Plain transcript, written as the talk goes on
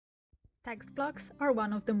Text blocks are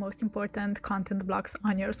one of the most important content blocks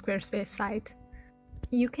on your Squarespace site.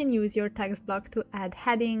 You can use your text block to add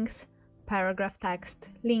headings, paragraph text,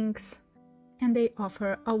 links, and they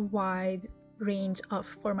offer a wide range of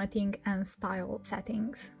formatting and style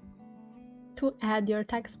settings. To add your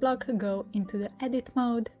text block, go into the edit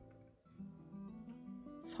mode,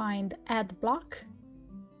 find add block,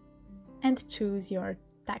 and choose your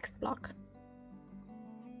text block.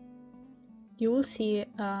 You will see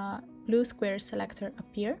a blue square selector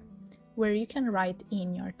appear where you can write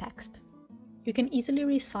in your text. You can easily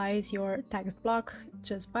resize your text block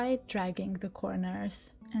just by dragging the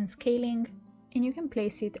corners and scaling, and you can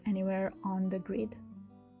place it anywhere on the grid.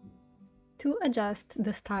 To adjust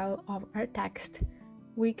the style of our text,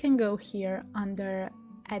 we can go here under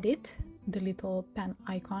Edit, the little pen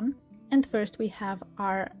icon, and first we have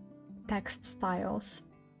our text styles.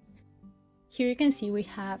 Here you can see we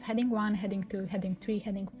have heading 1, heading 2, heading 3,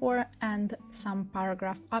 heading 4, and some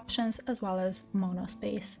paragraph options as well as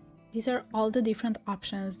monospace. These are all the different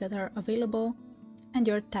options that are available, and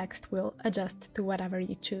your text will adjust to whatever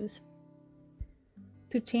you choose.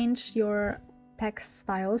 To change your text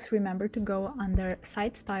styles, remember to go under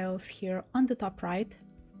Site Styles here on the top right,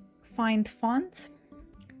 find Fonts,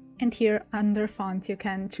 and here under Fonts you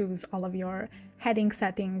can choose all of your heading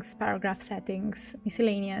settings, paragraph settings,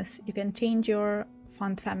 miscellaneous. You can change your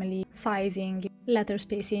font family, sizing, letter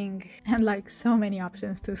spacing, and like so many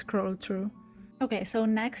options to scroll through. Okay, so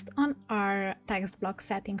next on our text block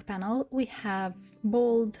setting panel, we have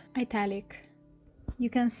bold, italic. You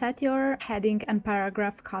can set your heading and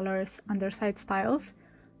paragraph colors under Site Styles,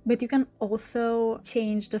 but you can also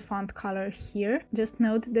change the font color here. Just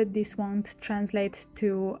note that this won't translate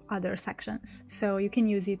to other sections. So you can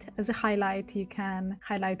use it as a highlight, you can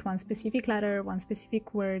highlight one specific letter, one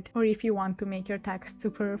specific word, or if you want to make your text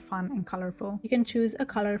super fun and colorful, you can choose a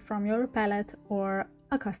color from your palette or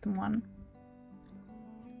a custom one.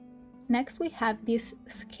 Next we have this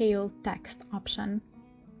scale text option.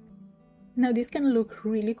 Now this can look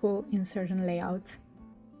really cool in certain layouts.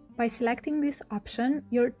 By selecting this option,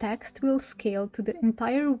 your text will scale to the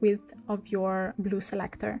entire width of your blue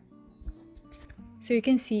selector. So you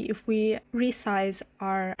can see if we resize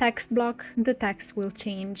our text block, the text will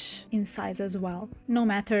change in size as well, no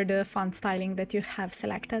matter the font styling that you have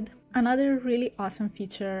selected. Another really awesome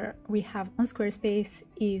feature we have on Squarespace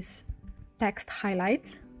is text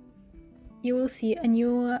highlights. You will see a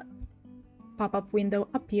new pop-up window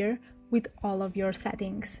appear with all of your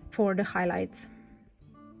settings for the highlights.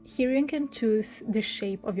 Here you can choose the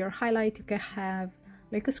shape of your highlight. You can have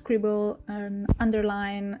like a scribble, an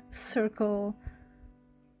underline, circle,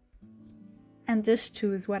 and just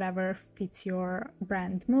choose whatever fits your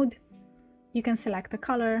brand mood. You can select a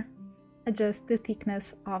color, adjust the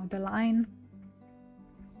thickness of the line,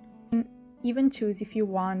 and even choose if you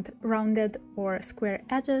want rounded or square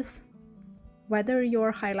edges, whether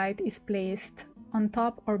your highlight is placed on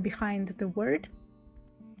top or behind the word,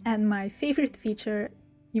 and my favorite feature,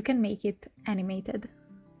 you can make it animated.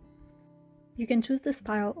 You can choose the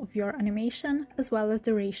style of your animation as well as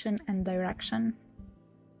duration and direction.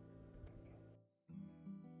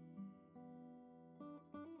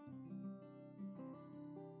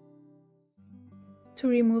 To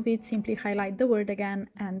remove it, simply highlight the word again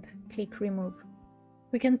and click remove.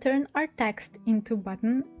 We can turn our text into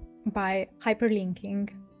button by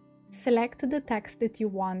hyperlinking. Select the text that you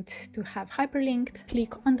want to have hyperlinked,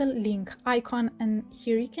 click on the link icon, and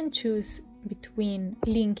here you can choose between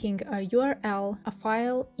linking a URL, a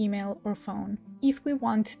file, email, or phone. If we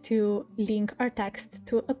want to link our text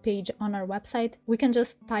to a page on our website, we can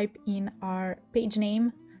just type in our page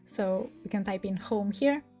name. So we can type in home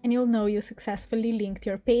here, and you'll know you successfully linked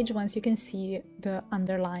your page once you can see the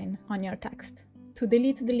underline on your text. To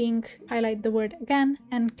delete the link, highlight the word again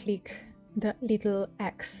and click the little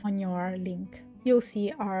X on your link. You'll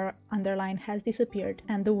see our underline has disappeared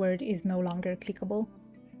and the word is no longer clickable.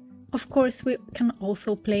 Of course, we can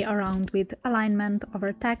also play around with alignment of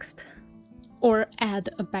our text or add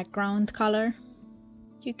a background color.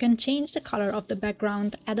 You can change the color of the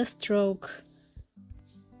background, add a stroke,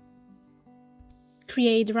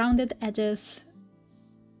 create rounded edges,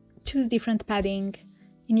 choose different padding,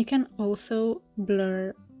 and you can also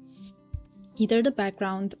blur either the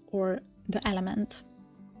background or the element.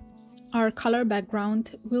 Our color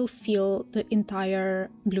background will fill the entire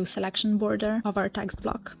blue selection border of our text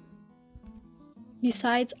block.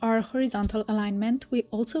 Besides our horizontal alignment, we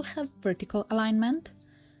also have vertical alignment.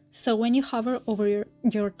 So when you hover over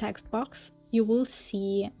your text box, you will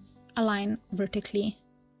see a line vertically,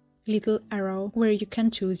 little arrow where you can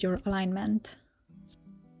choose your alignment.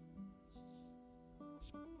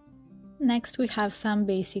 Next, we have some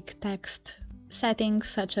basic text settings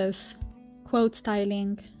such as quote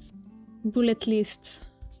styling, bullet lists,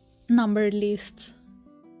 numbered lists,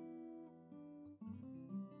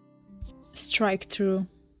 strike through,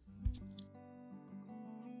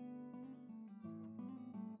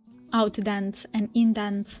 outdents and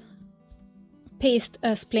indents, paste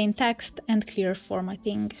as plain text, and clear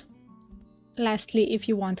formatting. Lastly, if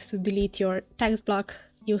you want to delete your text block,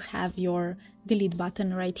 you have your delete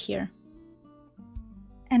button right here.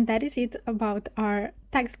 And that is it about our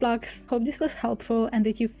text blocks. Hope this was helpful and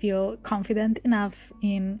that you feel confident enough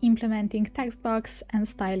in implementing text blocks and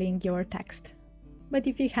styling your text. But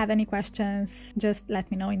if you have any questions, just let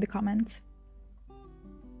me know in the comments.